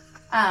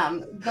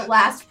 the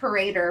last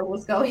parader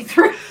was going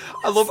through.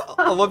 I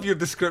love your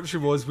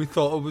description was, we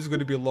thought it was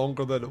going to be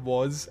longer than it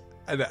was,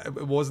 and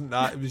it wasn't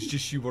that. It was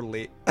just you were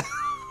late.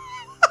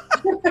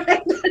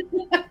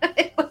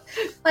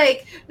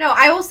 Like, no,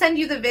 I will send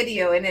you the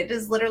video, and it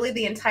is literally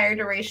the entire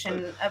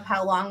duration of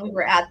how long we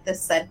were at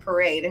this said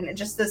parade, and it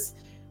just this,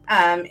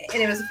 and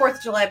it was the 4th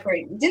of July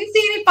parade. Didn't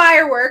see any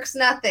fireworks,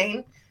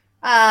 nothing.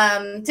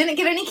 Didn't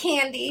get any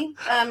candy.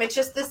 It's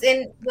just this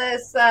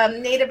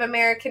Native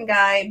American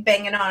guy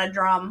banging on a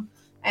drum,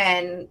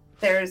 and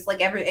there's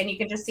like and you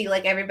can just see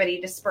like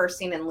everybody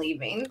dispersing and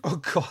leaving. Oh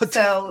God!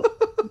 So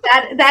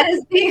that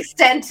is the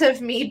extent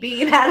of me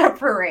being at a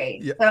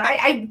parade. Yeah. So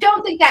I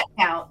don't think that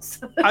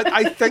counts.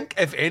 I think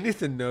if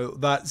anything, though,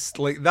 that's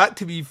like that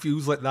to me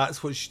feels like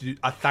that's what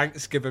a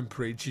Thanksgiving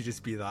parade should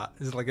just be. That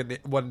it's like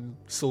one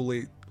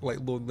solely like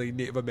lonely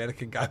Native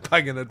American guy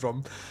banging a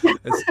drum.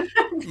 It's,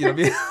 you know what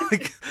I mean?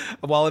 Like,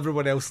 while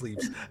everyone else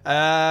leaves. It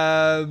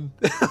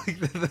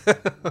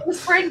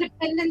was for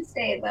Independence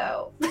Day,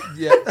 though.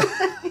 Yeah.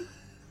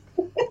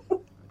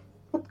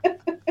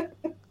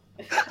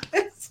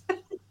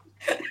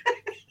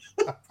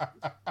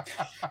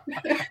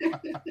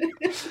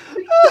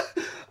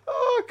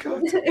 Oh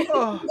God!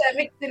 Oh. Does that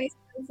make any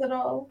sense at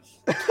all?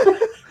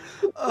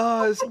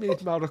 Oh, it's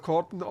made my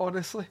recording,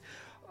 honestly.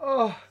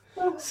 Oh,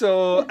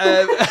 so.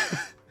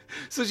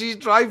 So she's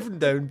driving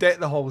down, Deck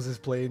the Halls is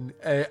playing.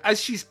 As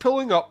she's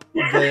pulling up,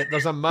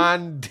 there's a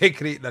man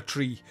decorating a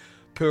tree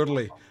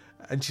poorly.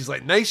 And she's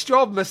like, "Nice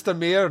job, Mr.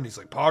 Mayor." And he's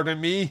like, "Pardon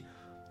me?"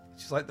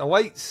 She's like, "The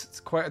lights, it's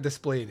quite a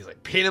display." And he's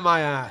like, "Pain in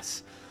my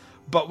ass.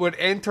 But we're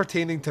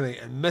entertaining tonight,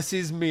 and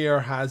Mrs. Mayor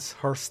has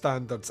her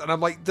standards." And I'm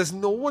like, does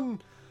no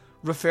one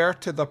refer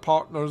to their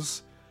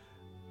partners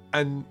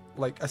in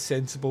like a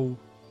sensible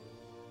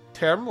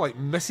term, like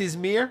Mrs.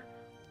 Mayor?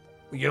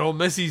 you know,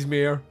 Mrs.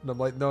 Mayor. And I'm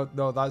like,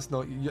 no, that's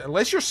not you.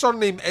 Unless your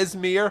surname is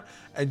Mayor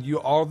and you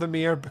are the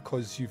mayor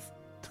because you've,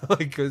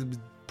 like, it was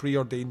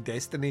preordained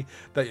destiny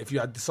that if you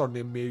had the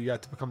surname Mayor, you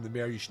had to become the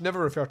mayor. You should never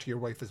refer to your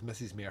wife as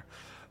Mrs. Mayor.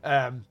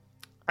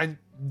 And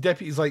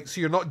Deputy's like, so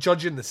you're not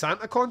judging the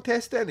Santa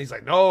contest then? He's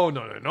like,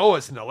 no,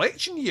 it's an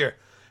election year.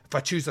 If I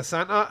choose a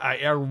Santa, I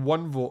earn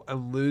 1 vote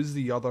and lose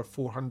the other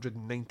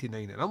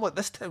 499. And I'm like,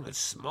 this town is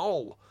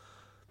small.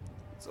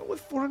 It's only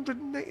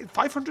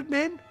 500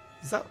 men?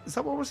 Is that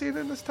what we're saying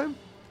in this town?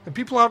 And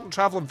people aren't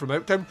travelling from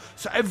out town,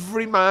 so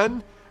every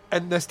man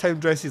in this town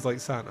dresses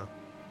like Santa.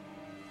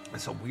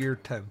 It's a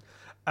weird town.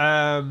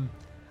 And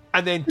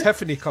then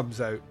Tiffany comes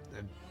out.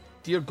 And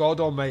dear God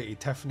Almighty,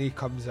 Tiffany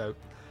comes out.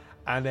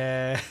 And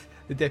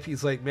the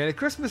deputy's like, Merry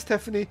Christmas,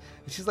 Tiffany.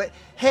 And she's like,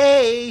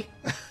 hey!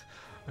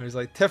 And he's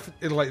like,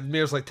 the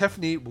mayor's like,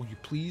 Tiffany, will you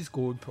please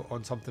go and put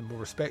on something more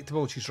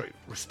respectable? And she's like,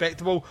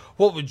 respectable?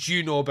 What would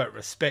you know about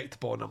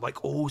respectable? And I'm like,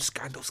 oh,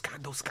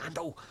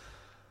 scandal.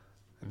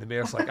 And the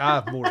mayor's like, I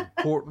have more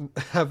important,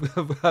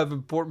 have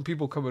important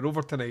people coming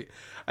over tonight.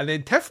 And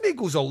then Tiffany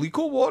goes all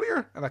eco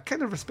warrior, and I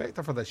kind of respect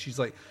her for this. She's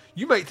like,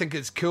 you might think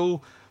it's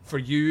cool for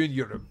you and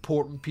your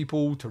important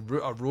people to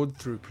route a road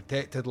through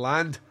protected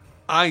land.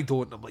 I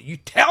don't. And I'm like, you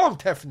tell him,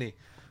 Tiffany.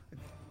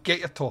 Get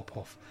your top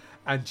off.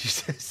 And she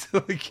says,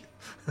 like,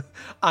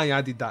 I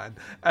added that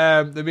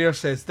in. The mayor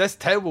says, this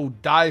town will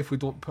die if we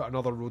don't put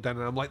another road in.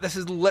 And I'm like, this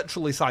is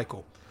literally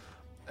psycho.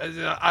 It's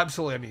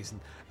absolutely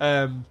amazing.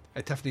 And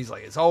Tiffany's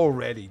like, it's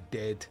already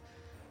dead.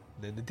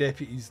 And then the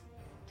deputy's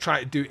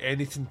trying to do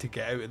anything to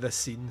get out of this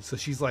scene. So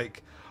she's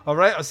like, all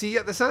right, I'll see you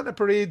at the Santa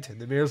parade.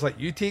 And the mayor's like,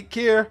 you take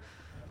care.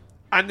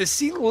 And the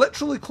scene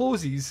literally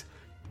closes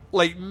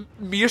like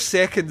mere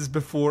seconds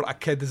before a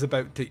kid is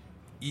about to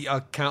eat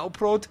a cattle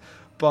prod.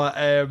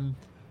 But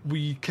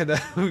we kind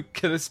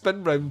of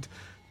spin round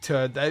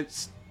to the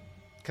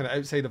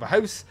outside of a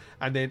house,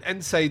 and then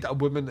inside a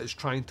woman is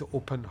trying to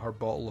open her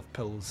bottle of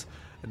pills,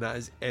 and that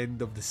is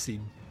end of the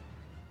scene.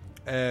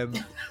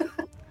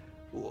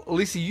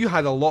 Lacey, you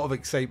had a lot of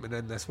excitement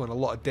in this one, a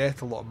lot of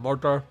death, a lot of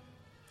murder,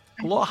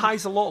 a lot of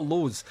highs, a lot of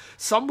lows.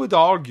 Some would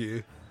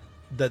argue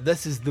that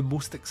this is the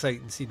most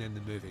exciting scene in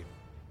the movie.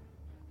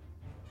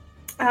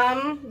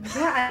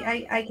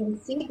 Yeah, I can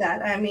see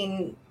that. I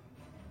mean,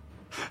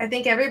 I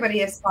think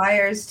everybody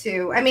aspires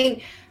to. I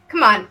mean,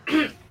 come on.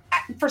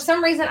 For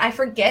some reason, I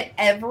forget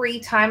every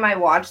time I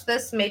watch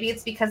this. Maybe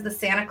it's because the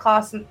Santa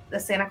Claus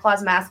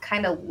mask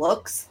kind of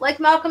looks like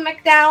Malcolm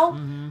McDowell.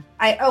 Mm-hmm.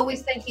 I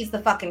always think he's the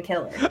fucking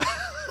killer.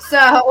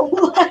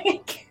 So,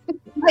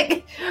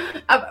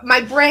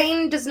 my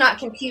brain does not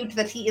compute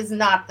that he is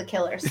not the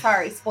killer.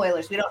 Sorry,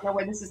 spoilers. We don't know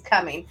where this is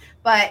coming,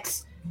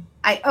 but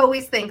I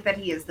always think that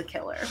he is the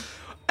killer.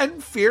 In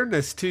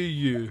fairness to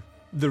you,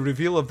 the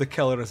reveal of the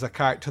killer is a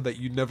character that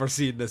you never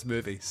see in this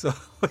movie. So,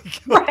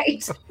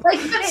 right. But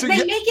so they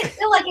make it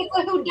feel like it's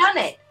a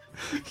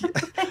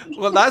whodunit.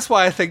 Well, that's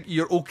why I think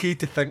you're okay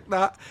to think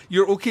that.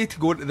 You're okay to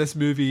go into this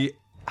movie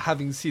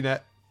having seen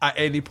it at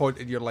any point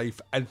in your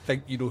life and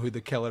think you know who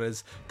the killer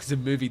is, because the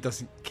movie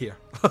doesn't care.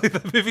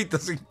 The movie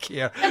doesn't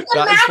care. Does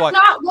the mask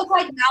not look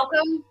like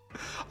Malcolm?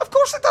 Of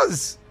course it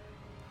does.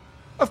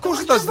 Of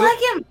course it does. Like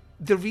him.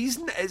 The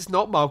reason it's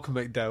not Malcolm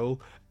McDowell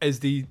is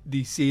they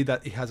say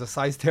that he has a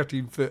size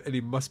 13 foot and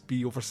he must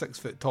be over 6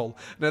 foot tall.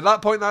 And at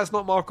that point, that's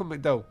not Malcolm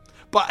McDowell.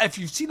 But if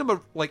you've seen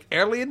him like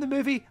early in the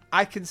movie,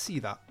 I can see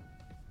that.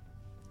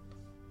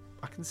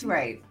 I can see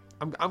right.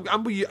 That.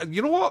 I'm with you. And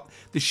you know what?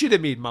 They should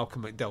have made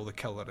Malcolm McDowell the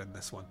killer in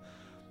this one.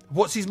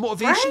 What's his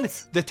motivation?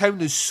 Right? The town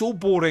is so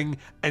boring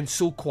and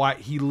so quiet.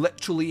 He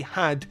literally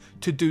had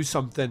to do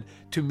something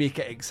to make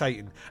it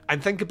exciting.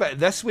 And think about it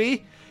this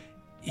way.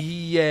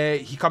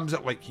 He comes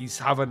at he's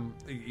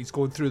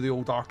going through the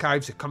old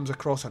archives. He comes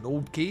across an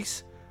old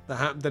case that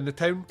happened in the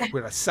town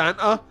where a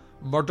Santa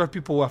murdered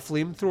people with a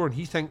flamethrower, and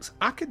he thinks,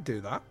 I could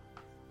do that.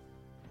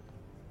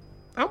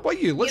 I'm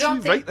with you. Let's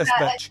rewrite this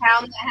bitch. A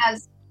town that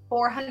has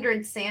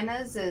 400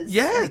 Santas is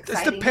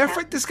it's the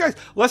perfect disguise.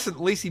 Listen,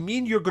 Lacey, me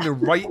and you're going to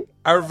write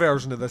our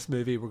version of this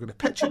movie. We're going to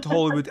pitch it to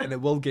Hollywood, and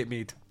it will get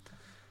made.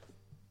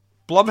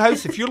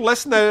 Blumhouse, if you're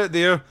listening out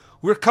there,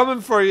 we're coming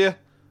for you.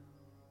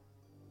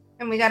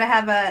 And we got to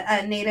have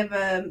a Native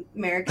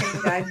American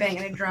guy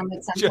banging a drum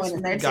at some point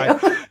in there,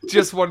 too.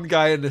 Just one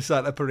guy in the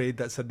Santa parade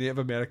that's a Native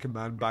American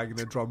man banging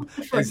a drum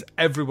as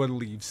everyone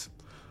leaves.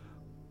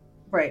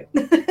 Right.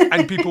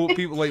 And people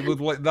would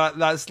like that.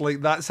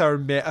 That's our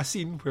meta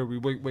scene where we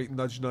wink,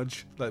 nudge,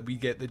 nudge. That we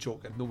get the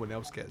joke and no one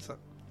else gets it.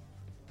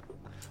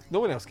 No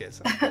one else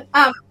gets it.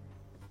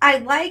 I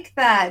like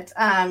that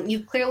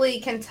you clearly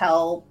can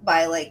tell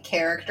by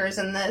characters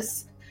in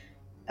this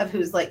of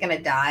who's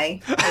gonna die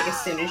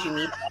as soon as you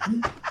meet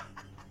them.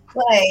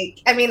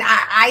 I mean,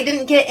 I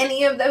didn't get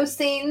any of those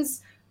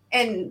scenes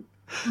in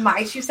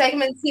my 2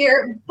 segments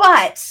here,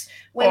 but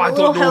when I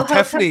don't know.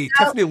 Tiffany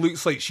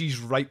looks like she's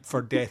ripe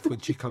for death when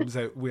she comes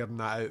out wearing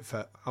that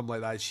outfit. I'm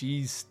like that.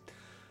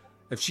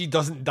 If she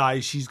doesn't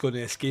die, she's going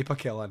to escape a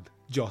killing.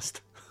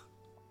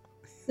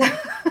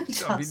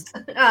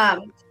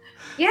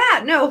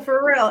 Yeah, no,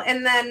 for real.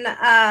 And then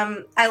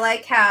I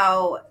like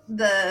how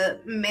the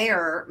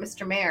mayor,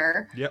 Mr.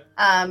 Mayor,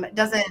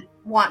 doesn't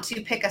want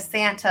to pick a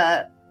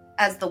Santa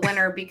as the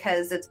winner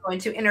because it's going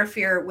to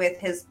interfere with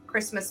his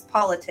Christmas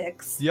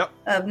politics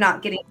of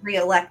not getting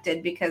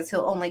reelected because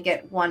he'll only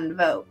get one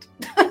vote.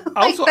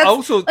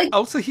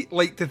 Also, he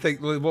like to think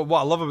what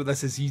I love about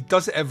this is he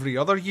does it every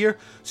other year,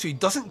 so he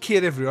doesn't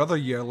care every other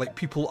year. Like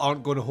people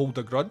aren't going to hold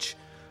a grudge.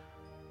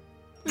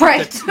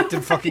 Right.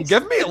 Didn't fucking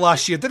give me it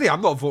last year, did he?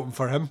 I'm not voting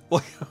for him.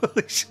 Like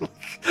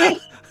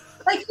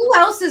who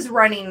else is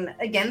running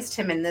against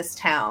him in this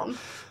town?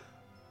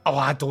 Oh,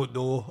 I don't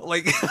know.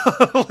 Like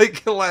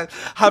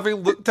having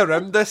looked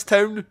around this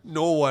town,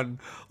 no one.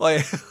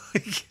 Like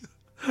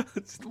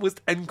it's the most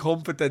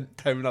incompetent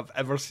town I've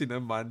ever seen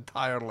in my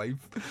entire life.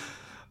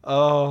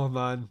 Oh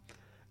man,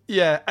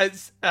 yeah,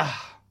 it's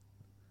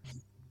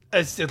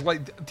just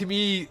like, to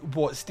me,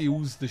 what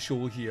steals the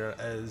show here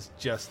is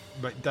just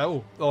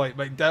McDowell. Like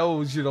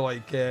McDowell's,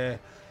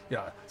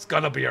 it's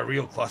gonna be a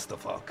real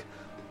clusterfuck.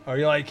 Or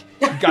you're like,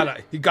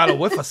 he got a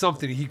whiff of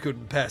something he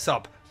couldn't pass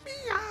up.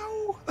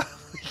 Meow.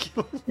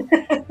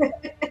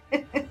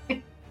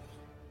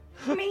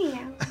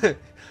 Meow.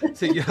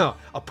 So,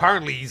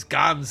 apparently he's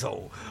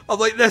Gonzo. I'm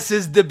like, this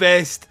is the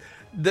best.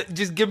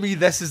 Just give me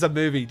this as a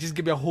movie. Just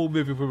give me a whole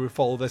movie where we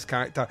follow this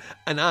character,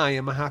 and I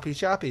am a happy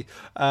chappy.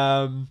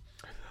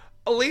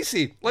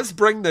 Lacey, let's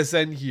bring this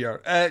in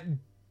here.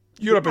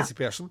 You're a busy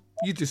person.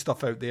 You do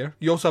stuff out there.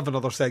 You also have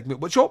another segment,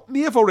 which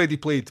may have already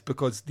played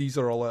because these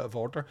are all out of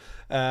order.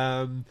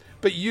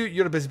 But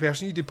you're a busy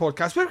person. You do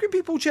podcasts. Where can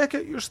people check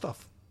out your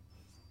stuff?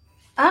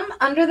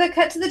 Under the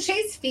Cut to the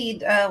Chase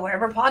feed,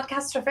 wherever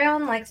podcasts are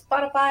found, like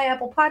Spotify,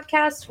 Apple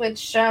Podcasts,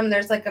 which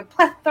there's like a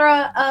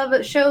plethora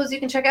of shows you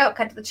can check out.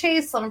 Cut to the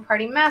Chase, Slumber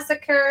Party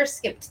Massacre,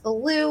 Skip to the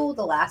Loo,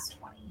 The Last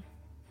 20.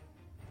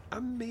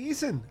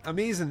 Amazing.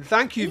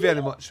 Thank you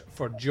very much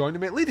for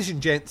joining me. Ladies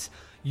and gents,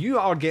 you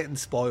are getting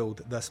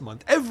spoiled this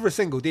month. Every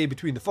single day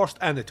between the 1st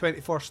and the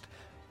 21st,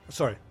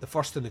 the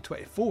 1st and the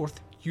 24th,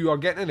 you are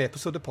getting an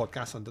episode of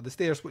Podcast Under the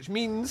Stairs, which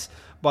means,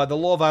 by the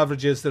law of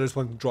averages, there is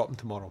one dropping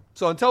tomorrow.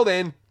 So until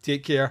then,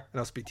 take care, and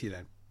I'll speak to you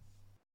then.